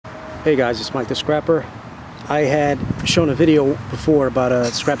Hey guys, it's Mike the Scrapper. I had shown a video before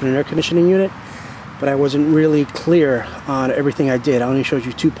about scrapping an air conditioning unit, but I wasn't really clear on everything I did. I only showed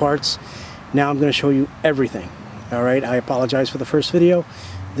you two parts. Now I'm going to show you everything. Alright, I apologize for the first video.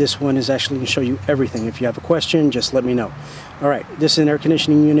 This one is actually going to show you everything. If you have a question, just let me know. Alright, this is an air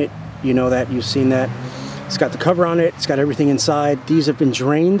conditioning unit. You know that, you've seen that. It's got the cover on it, it's got everything inside. These have been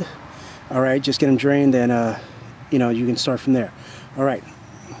drained. Alright, just get them drained and you know, you can start from there. Alright.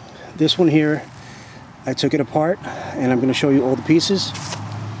 This one here, I took it apart and I'm going to show you all the pieces.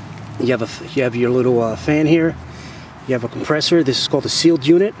 You have your little fan here. You have a compressor. This is called a sealed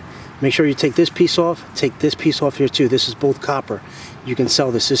unit. Make sure you take this piece off. Take this piece off here too. This is both copper. You can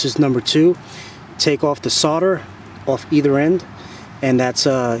sell this. This is number 2. Take off the solder off either end, and that's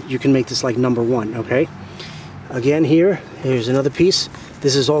you can make this like number 1. Okay. Again, here's another piece.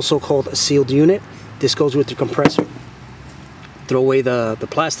 This is also called a sealed unit. This goes with the compressor. Throw away the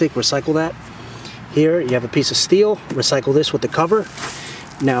plastic, recycle that. Here you have a piece of steel, recycle this with the cover.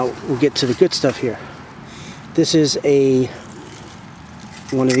 Now we'll get to the good stuff here. This is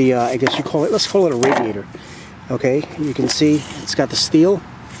one of the, I guess you call it, let's call it a radiator. Okay, you can see it's got the steel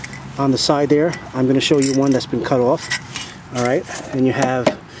on the side there. I'm going to show you one that's been cut off. Alright, and you have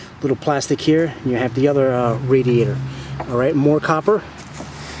little plastic here, and you have the other radiator. Alright, more copper.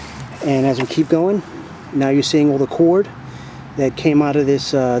 And as we keep going, now you're seeing all the cord that came out of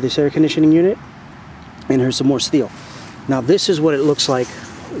this this air conditioning unit, and here's some more steel. Now this is what it looks like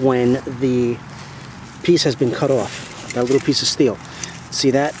when the piece has been cut off, that little piece of steel.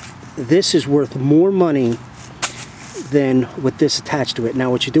 See that? This is worth more money than with this attached to it.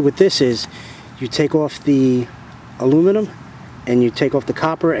 Now what you do with this is you take off the aluminum and you take off the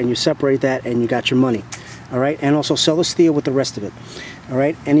copper and you separate that and you got your money. Alright, and also sell the steel with the rest of it.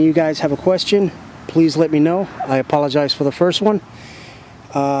 Alright, any of you guys have a question, please let me know. I apologize for the first one.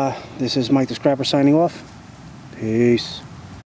 This is Mike the Scrapper signing off. Peace.